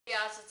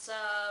Guys, it's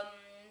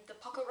the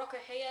Pocket Rocket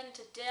here, and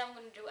today I'm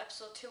going to do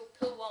episode 2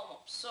 pill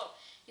warm-up. So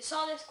you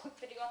saw this quick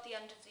video at the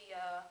end of the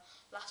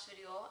last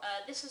video.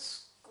 This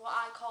is what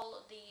I call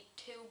the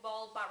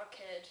 2-ball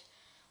barricade,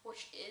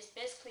 which is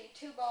basically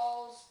 2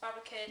 balls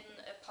barricading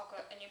a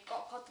pocket, and you've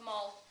got to put them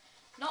all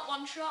not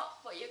one shot,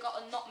 but you've got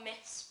to not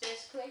miss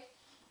basically.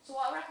 So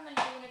what I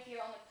recommend doing if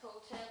you're on a pool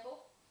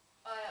table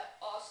or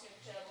a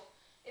snooker table.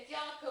 If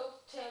you're on a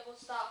pool table,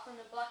 start from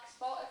the black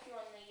spot. If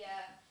you're on the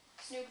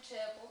snooker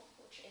table,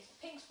 which is the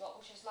pink spot,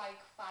 which is like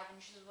 5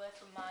 inches away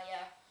from my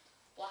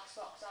black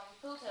spot because I'm on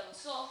the pool table.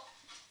 So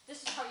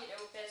this is how you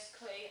do it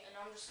basically, and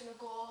I'm just going to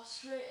go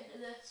straight into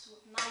this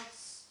with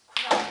nice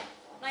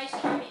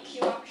crappy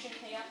cue action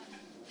here.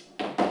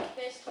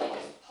 Basically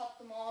just pop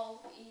them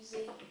all,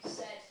 easy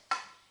said.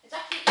 It's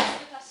actually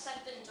easier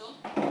said than done.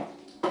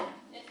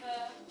 If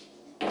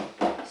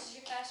this is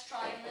your first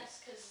try on this,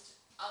 because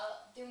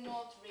I do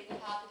know it's really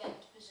hard to get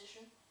into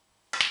position,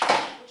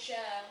 which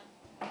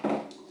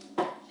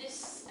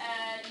this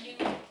new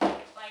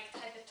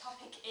type of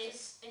topic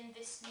is in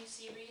this new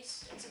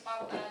series. It's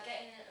about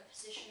getting in a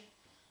position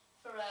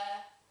for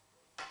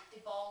the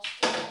balls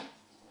to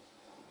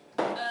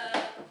come.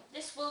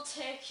 This will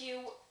take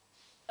you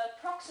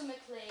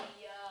approximately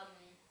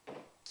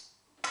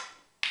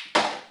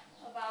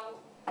about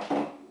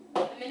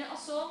a minute or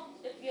so.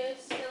 If you're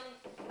still,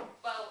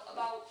 well,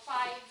 about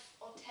 5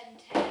 or 10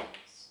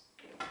 turns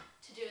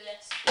to do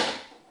this.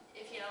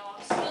 If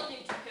you're still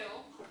new to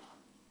pool,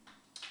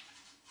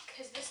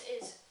 because this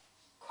is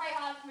quite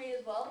hard for me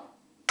as well.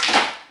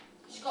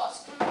 You've got to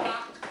spin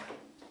back,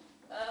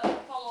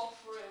 follow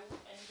through,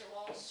 and do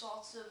all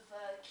sorts of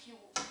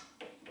cute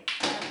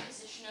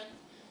positioning.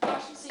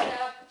 As you can see,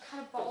 there are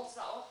kind of balls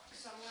that off,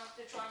 because I'm going to have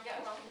to try and get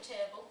around the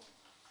table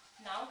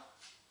now.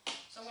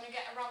 So I'm going to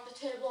get around the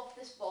table off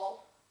this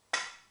ball.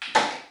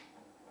 And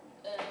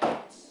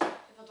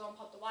if I don't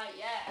pop the white,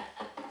 yeah.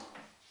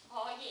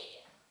 Oh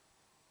yeah.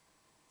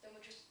 Then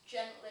we'll just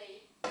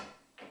gently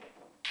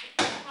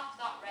tap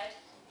that red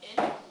in.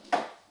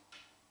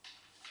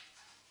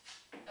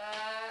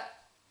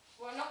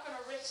 We're not going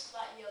to risk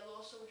that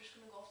yellow, so we're just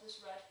going to go for this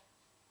red.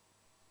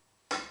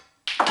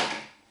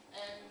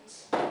 And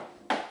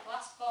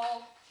last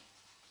ball,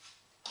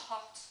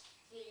 hot,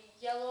 the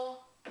yellow.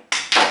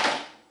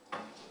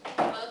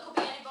 Well, it could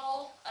be any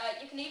ball.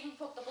 You can even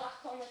put the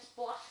black on this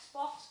black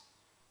spot,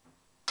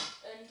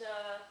 and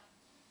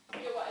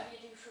do whatever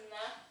you do from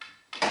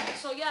there.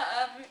 So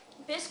yeah,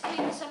 basically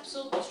this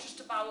episode was just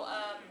about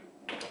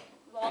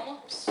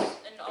warm-ups,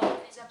 and all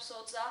of these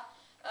episodes are.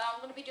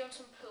 I'm going to be doing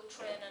some pool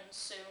training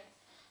soon.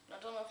 And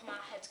I don't know if my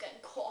head's getting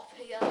cut off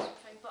here or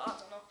something, but I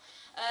don't know.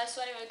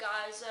 So anyway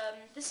guys,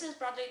 this is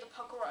Bradley the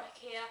Pocket Rocket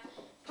here.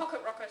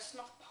 Pocket Rockets,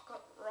 not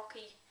Pocket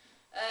Rocky.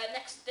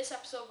 This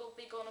episode will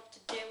be going up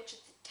today, which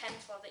is the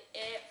 10th or the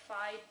 8th,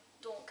 I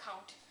don't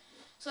count.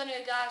 So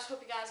anyway guys,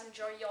 hope you guys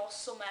enjoy your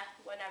summer,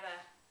 whenever,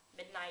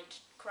 midnight,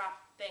 crap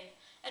thing.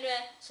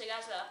 Anyway, see you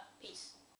guys later. Peace.